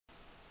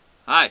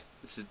Hi,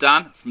 this is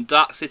Dan from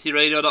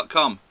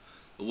darkcityradio.com,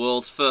 the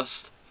world's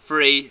first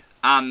free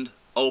and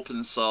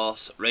open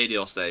source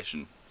radio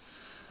station.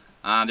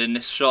 And in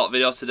this short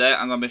video today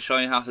I'm going to be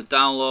showing you how to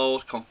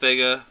download,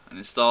 configure and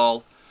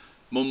install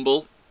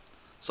Mumble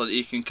so that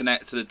you can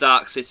connect to the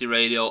Dark City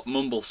Radio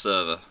Mumble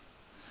server.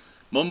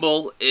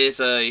 Mumble is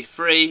a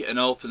free and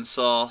open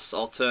source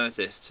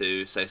alternative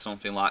to, say,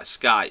 something like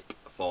Skype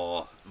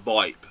for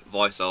VoIP,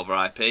 voice over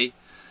IP.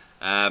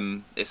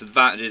 Its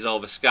advantages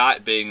over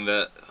Skype being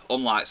that,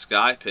 unlike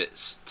Skype,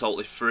 it's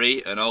totally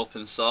free and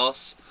open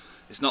source.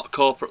 It's not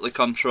corporately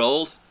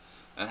controlled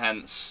and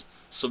hence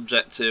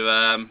subject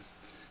to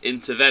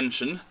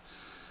intervention,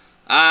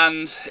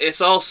 and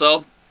it's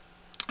also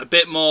a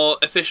bit more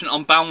efficient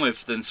on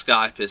bandwidth than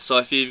Skype is. So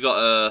if you've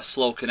got a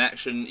slow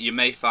connection, you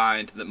may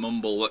find that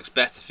Mumble works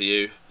better for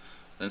you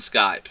than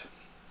Skype.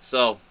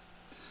 So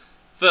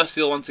first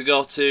you'll want to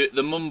go to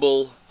the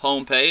Mumble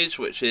homepage,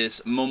 which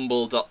is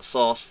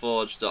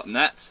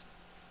mumble.sourceforge.net.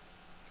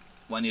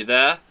 When you're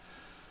there,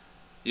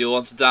 you'll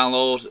want to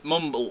download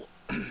Mumble,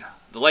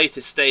 the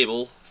latest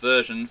stable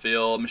version for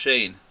your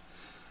machine.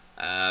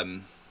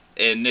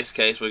 In this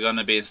case we're going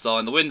to be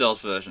installing the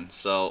Windows version,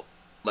 so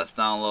let's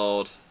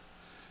download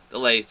the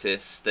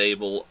latest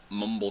stable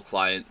Mumble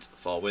client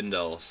for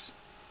Windows.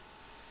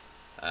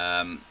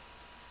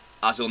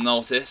 As you'll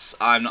notice,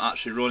 I'm not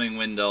actually running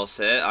Windows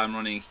here, I'm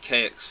running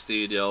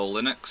KXStudio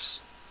Linux,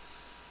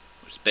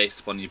 which is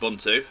based upon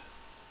Ubuntu.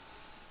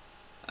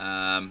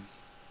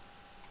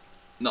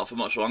 Not for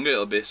much longer,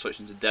 it'll be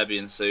switching to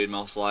Debian soon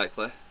most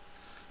likely.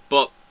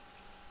 But,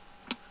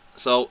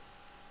 so,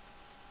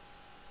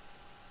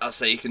 I'll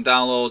say you can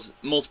download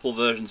multiple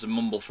versions of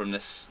Mumble from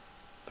the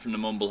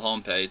Mumble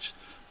homepage,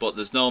 but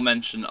there's no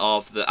mention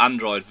of the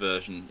Android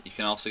version. You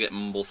can also get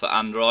Mumble for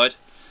Android,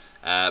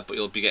 but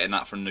you'll be getting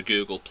that from the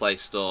Google Play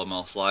Store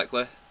most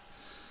likely.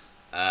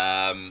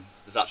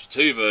 There's actually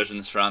two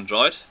versions for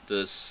Android.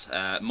 There's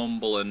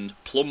Mumble and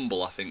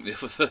Plumble, I think the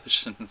other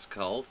version is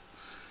called.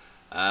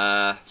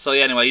 So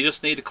yeah, anyway, you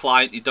just need a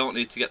client, you don't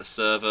need to get the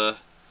server.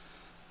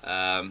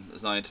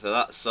 There's no need for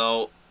that.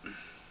 So,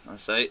 I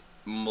say,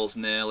 Mumble's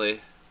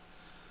nearly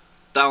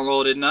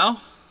downloaded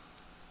now.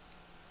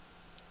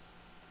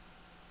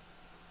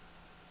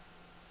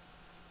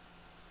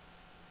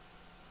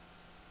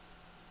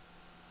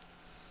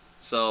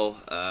 So,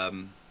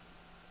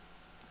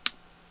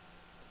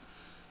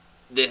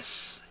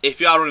 if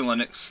you are running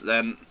Linux,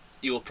 then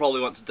you will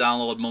probably want to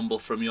download Mumble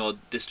from your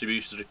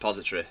distribution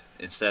repository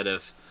instead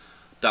of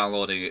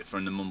downloading it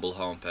from the Mumble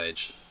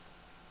homepage.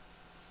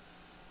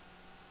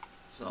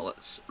 So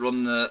let's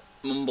run the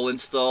Mumble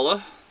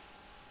installer.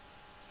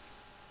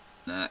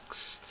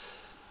 Next.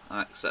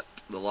 I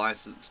accept the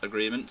license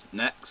agreement.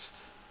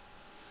 Next.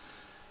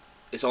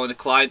 It's only the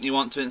client you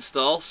want to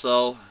install,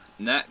 so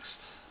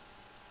next.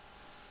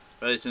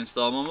 Ready to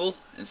install Mumble?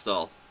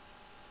 Install.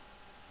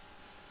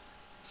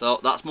 So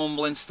that's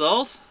Mumble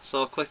installed.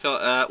 So click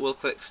on, we'll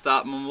click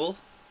Start Mumble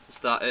to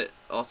start it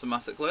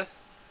automatically.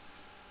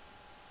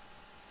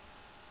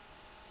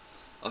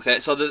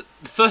 Okay, so the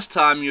first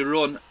time you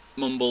run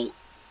Mumble,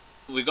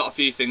 we've got a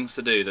few things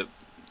to do that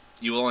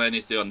you will only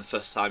need to do on the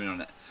first time you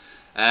run it.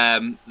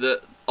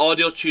 The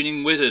audio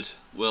tuning wizard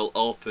will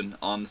open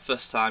on the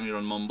first time you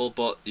run Mumble,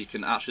 but you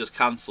can actually just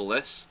cancel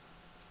this.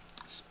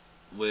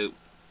 We're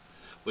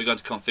going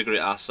to configure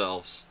it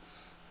ourselves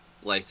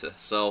later.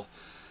 So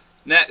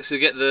next you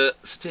get the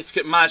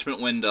certificate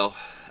management window.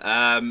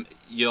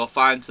 You'll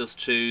find us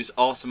choose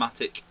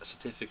automatic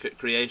certificate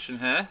creation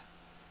here.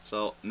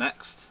 So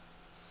next,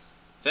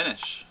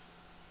 finish.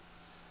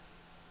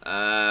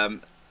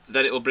 Then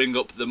it will bring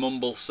up the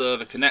Mumble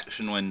server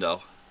connection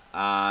window,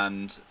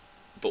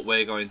 but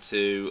we're going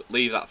to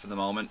leave that for the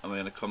moment, and we're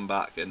going to come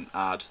back and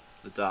add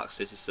the Dark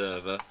City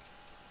server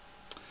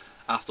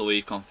after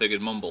we've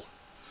configured Mumble.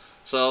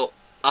 So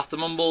after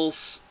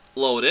Mumble's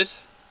loaded,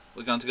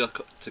 we're going to go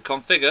to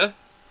configure,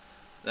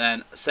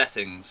 then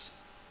settings,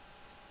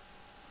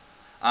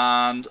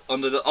 and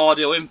under the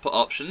audio input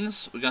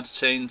options we're going to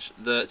change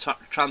the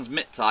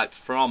transmit type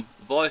from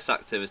voice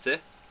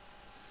activity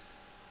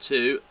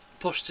to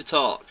push to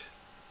talk.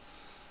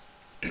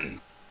 I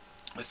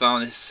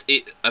found this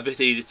a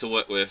bit easy to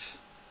work with,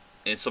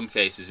 in some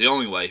cases the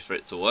only way for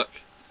it to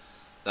work,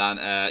 than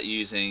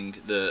using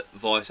the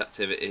voice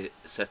activity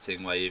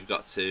setting where you've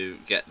got to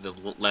get the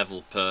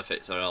level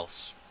perfect or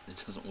else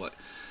it doesn't work.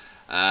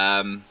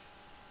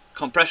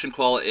 Compression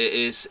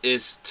quality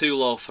is too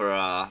low for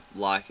our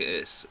liking.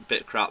 It's a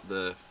bit crap,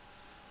 the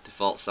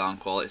default sound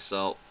quality,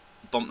 so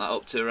bump that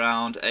up to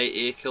around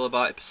 80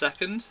 kilobyte per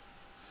second.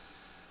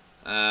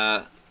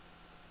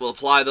 We'll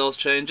apply those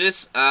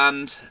changes,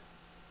 and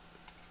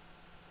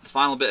the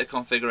final bit of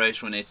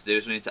configuration we need to do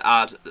is we need to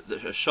add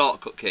a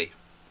shortcut key.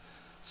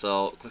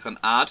 So click on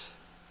add.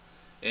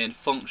 In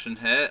function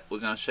here we're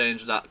going to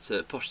change that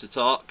to push to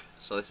talk.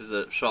 So this is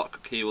a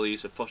shortcut key we'll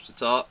use for push to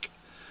talk.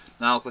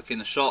 Now click in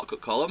the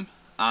shortcut column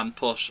and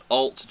push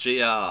Alt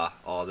GR,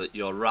 or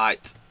your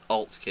right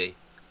Alt key,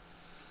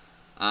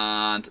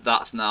 and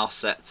that's now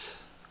set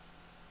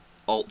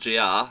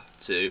Alt-GR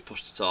to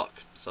push to talk.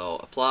 So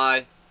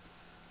apply,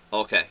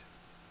 OK.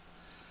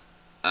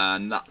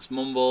 And that's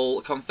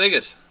Mumble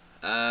configured.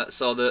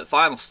 So the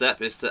final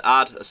step is to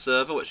add a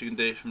server, which you can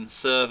do from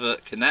Server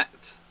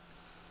Connect,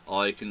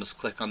 or you can just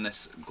click on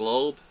this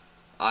globe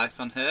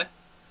icon here.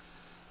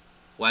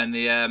 When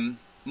the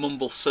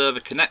Mumble Server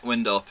Connect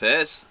window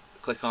appears,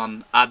 click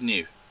on Add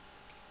New.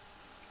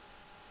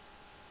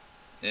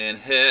 In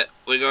here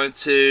we're going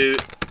to,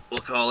 we'll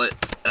call it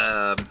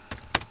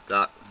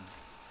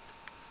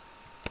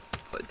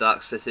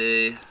Dark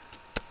City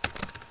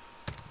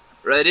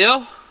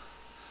Radio,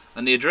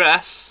 and the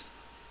address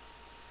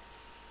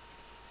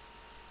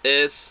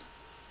is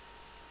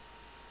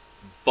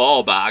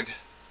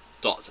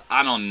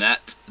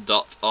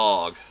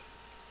ballbag.anonnet.org.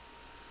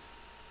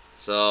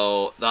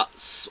 So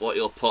that's what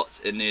you'll put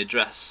in the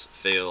address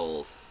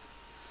field.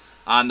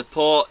 And the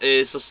port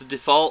is just a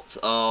default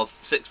of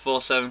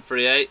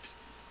 64738.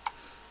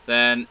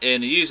 Then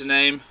in the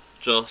username,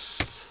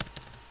 just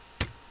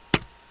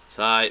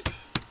type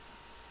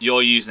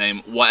your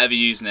username, whatever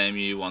username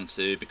you want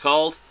to be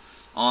called,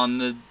 on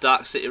the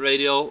Dark City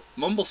Radio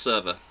Mumble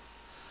server.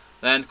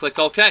 Then click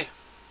OK.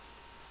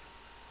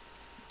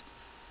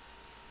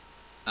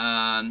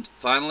 And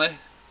finally,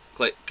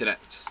 click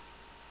Connect.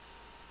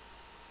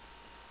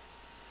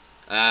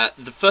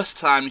 The first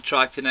time you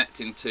try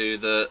connecting to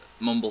the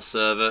Mumble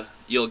server,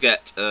 you'll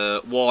get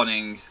a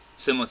warning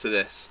similar to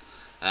this.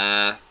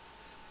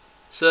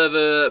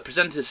 Server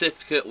presented a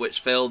certificate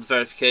which failed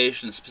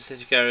verification.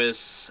 Specific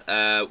errors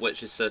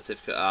which is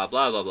certificate are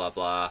blah blah blah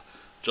blah.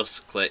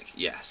 Just click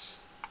yes.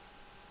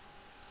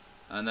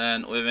 And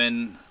then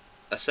within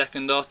a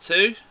second or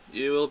two,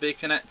 you will be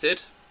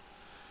connected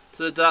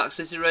to the Dark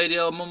City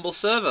Radio Mumble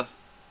server.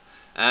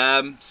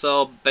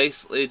 So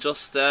basically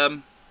just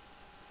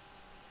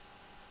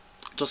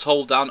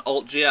hold down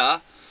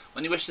Alt-GR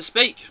when you wish to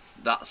speak.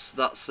 That's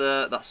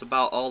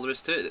about all there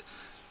is to it.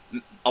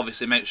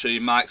 Obviously make sure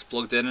your mic's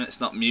plugged in and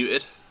it's not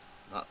muted.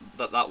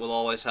 That will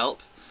always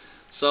help.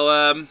 So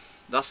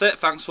that's it.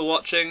 Thanks for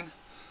watching,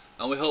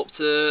 and we hope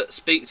to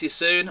speak to you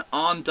soon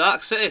on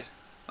Dark City.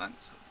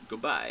 Thanks.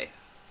 Goodbye.